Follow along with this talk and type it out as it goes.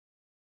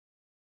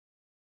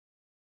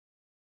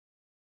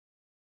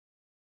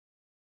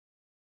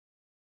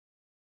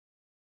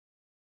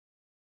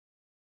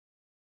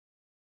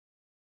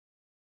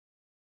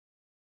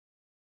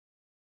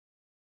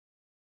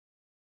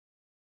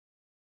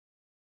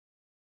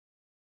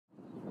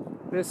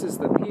This is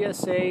the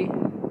PSA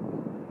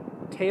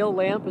tail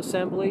lamp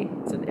assembly.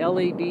 It's an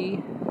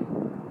LED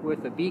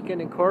with a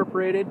beacon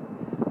incorporated.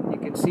 You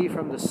can see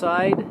from the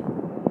side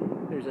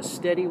there's a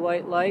steady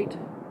white light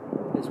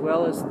as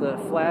well as the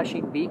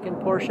flashing beacon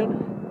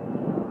portion.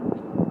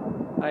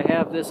 I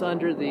have this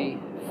under the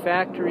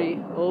factory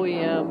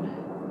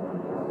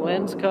OEM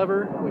lens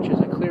cover, which is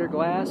a clear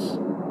glass,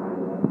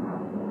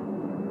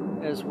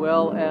 as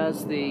well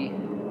as the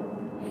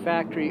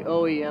factory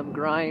OEM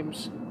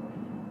Grimes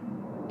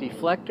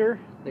deflector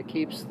that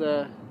keeps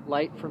the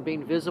light from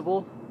being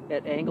visible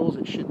at angles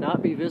it should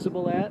not be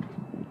visible at.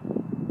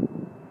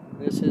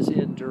 This is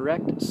in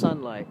direct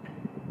sunlight.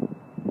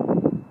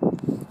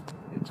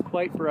 It's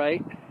quite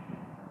bright,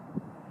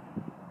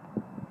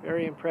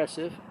 very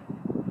impressive.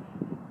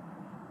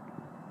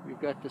 We've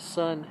got the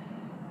sun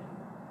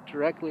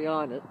directly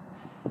on it.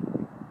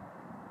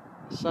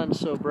 The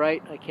sun's so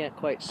bright I can't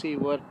quite see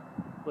what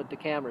the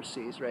camera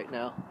sees right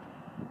now.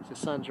 The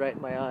sun's right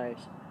in my eyes.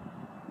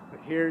 But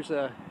here's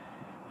a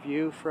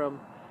view from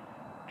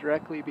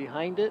directly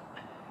behind it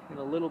and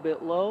a little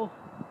bit low,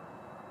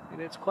 and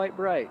it's quite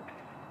bright.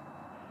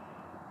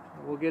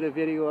 We'll get a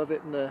video of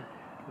it in the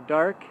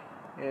dark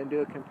and do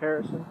a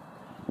comparison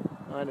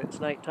on its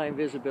nighttime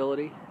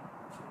visibility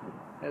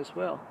as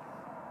well.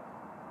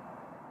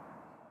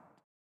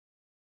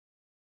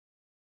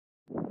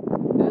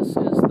 This is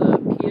the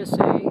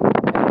PSA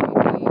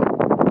LED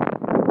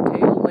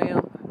tail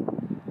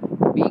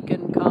lamp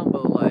beacon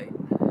combo light.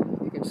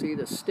 You can see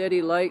the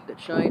steady light that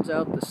shines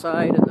out the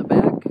side and the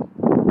back,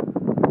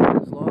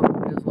 as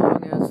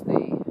long as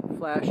the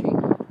flashing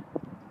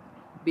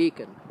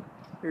beacon.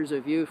 Here's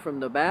a view from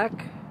the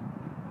back.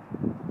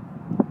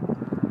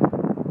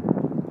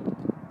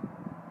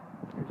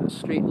 There's a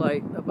street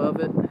light above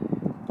it.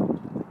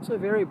 It's a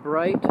very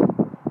bright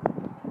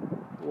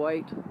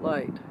white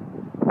light.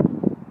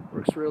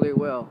 Works really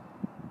well.